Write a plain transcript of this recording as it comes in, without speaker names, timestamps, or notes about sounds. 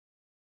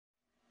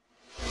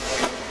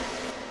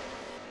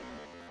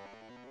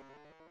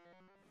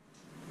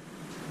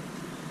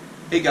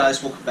Hey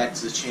guys, welcome back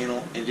to the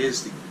channel. It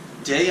is the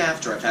day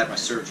after I've had my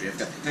surgery. I've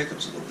got the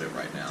hiccups a little bit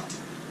right now.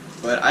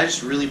 But I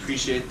just really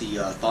appreciate the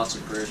thoughts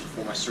and prayers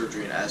before my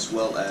surgery, and as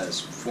well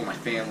as for my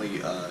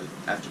family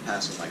after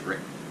passing my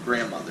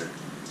grandmother.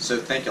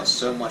 So thank y'all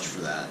so much for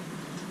that.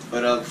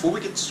 But before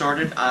we get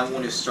started, I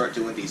want to start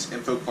doing these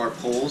info card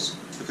polls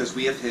because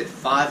we have hit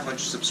 500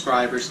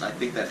 subscribers, and I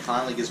think that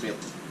finally gives me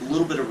a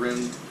little bit of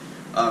room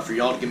for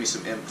y'all to give me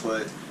some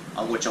input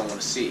on what y'all want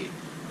to see.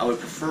 I would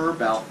prefer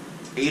about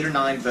 8 or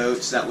 9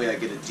 votes, that way I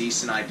get a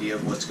decent idea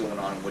of what's going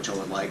on and what y'all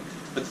would like.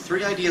 But the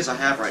 3 ideas I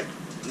have right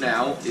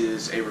now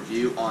is a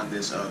review on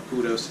this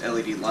Kudos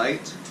LED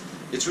light.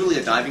 It's really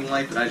a diving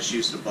light, but I just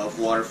used it above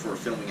water for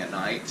filming at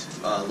night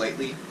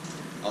lately.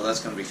 Oh, that's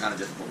going to be kind of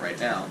difficult right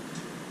now.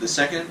 The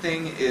second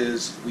thing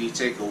is we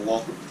take a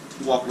walk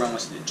around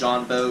with the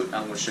John boat.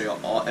 I'm going to show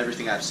you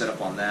everything I've set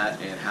up on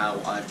that and how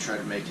I've tried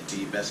to make it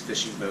the best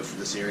fishing boat for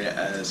this area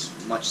as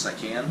much as I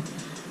can.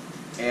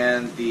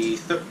 And the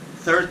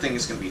third thing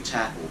is going to be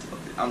tackle.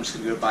 I'm just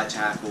going to go buy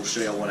tackle,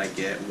 show you what I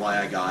get,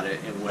 why I got it,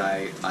 and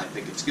why I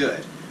think it's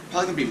good.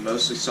 Probably going to be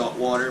mostly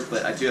saltwater,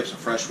 but I do have some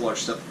freshwater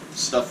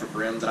stuff for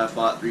brim that I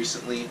bought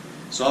recently,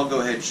 so I'll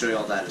go ahead and show you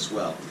all that as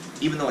well.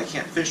 Even though I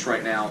can't fish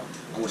right now,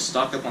 I'm going to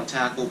stock up on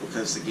tackle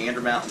because the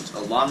Gander Mountains, a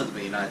lot of them in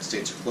the United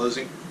States are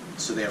closing,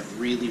 so they have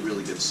really,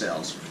 really good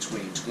sales,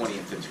 between 20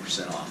 and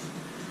 50% off.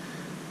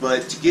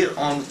 But to get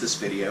on with this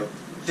video,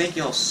 thank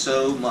y'all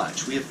so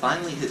much. We have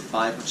finally hit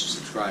 500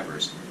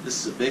 subscribers.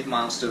 This is a big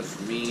milestone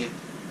for me,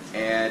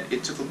 and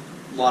it took a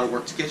lot of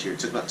work to get here. It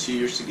took about 2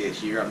 years to get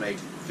here. I make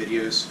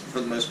videos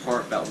for the most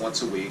part about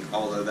once a week,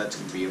 although that's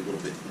going to be a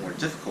little bit more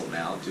difficult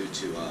now due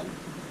to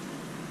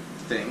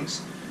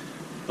things.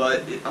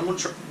 But I'm going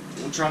to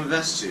try my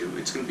best to.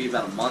 It's going to be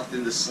about a month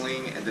in the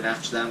sling, and then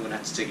after that I'm going to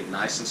have to take it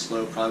nice and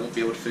slow. Probably won't be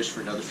able to fish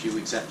for another few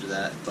weeks after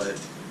that, but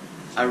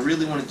I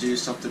really want to do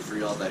something for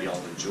y'all that y'all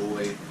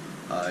enjoy.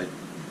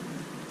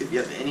 If you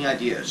have any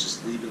ideas,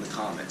 just leave in the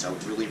comments. I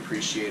would really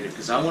appreciate it,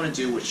 because I want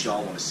to do what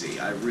y'all want to see.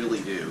 I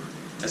really do,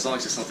 as long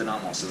as it's something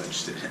I'm also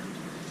interested in.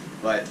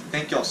 But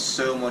thank y'all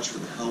so much for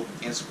the help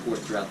and support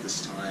throughout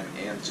this time,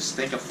 and just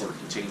thank y'all for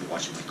continuing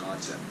watching my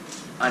content.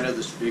 I know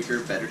there's bigger,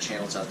 better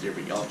channels out there,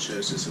 but y'all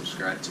chose to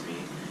subscribe to me,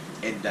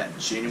 and that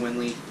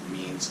genuinely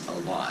means a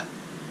lot.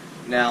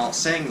 Now,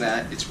 saying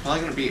that, it's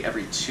probably going to be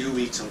every 2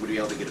 weeks I'm going to be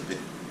able to get a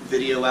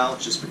video out,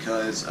 just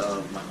because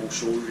of my whole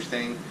shoulder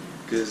thing.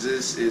 Because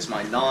this is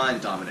my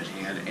non-dominant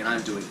hand, and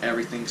I'm doing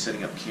everything,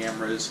 setting up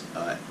cameras,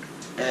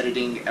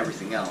 editing,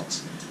 everything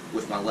else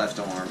with my left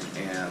arm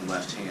and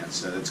left hand,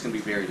 so it's going to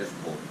be very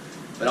difficult.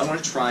 But I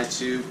want to try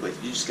to, but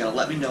you just got to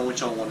let me know what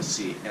y'all want to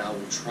see, and I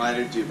will try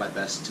to do my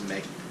best to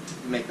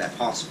make that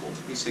possible.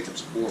 These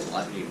hiccups are horrible.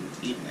 I haven't even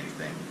eaten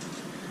anything.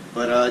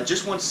 But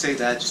just want to say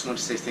that, just want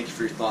to say thank you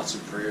for your thoughts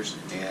and prayers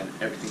and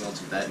everything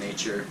else of that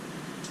nature.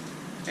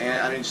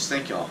 And I mean, just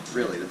thank y'all,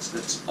 really.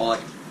 That's all I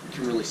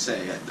can really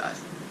say.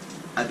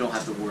 I don't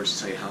have the words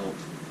to tell you how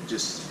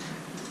just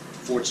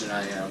fortunate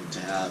I am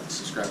to have the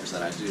subscribers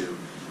that I do,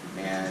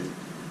 and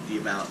the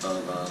amount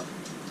of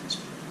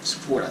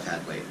support I've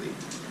had lately.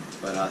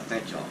 But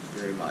thank y'all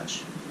very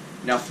much.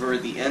 Now for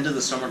the end of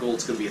the summer goal,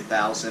 it's going to be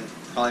 1,000.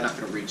 Probably not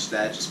going to reach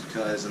that just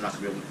because I'm not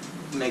going to be able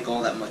to make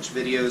all that much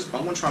videos, but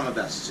I'm going to try my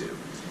best to.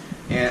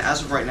 And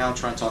as of right now, I'm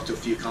trying to talk to a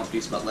few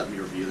companies about letting me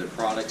review their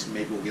products.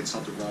 Maybe we'll get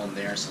something rolling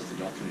there, something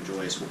y'all can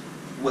enjoy as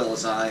well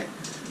as I.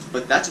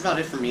 But that's about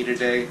it for me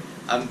today.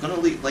 I'm going to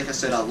leave, like I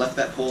said, I left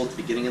that poll at the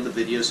beginning of the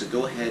video, so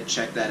go ahead,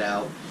 check that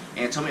out,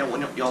 and tell me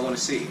what y'all want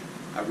to see.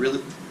 I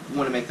really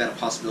want to make that a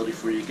possibility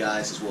for you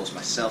guys, as well as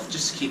myself,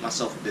 just to keep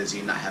myself busy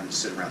and not having to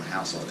sit around the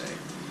house all day.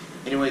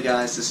 Anyway,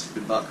 guys, this has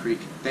been Buck Creek.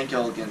 Thank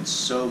y'all again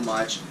so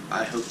much.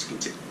 I hope to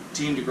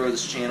continue to grow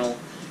this channel.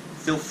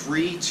 Feel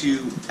free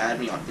to add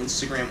me on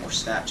Instagram or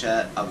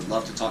Snapchat. I would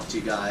love to talk to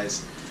you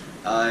guys.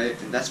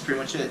 And that's pretty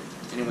much it.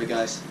 Anyway,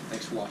 guys,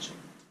 thanks for watching.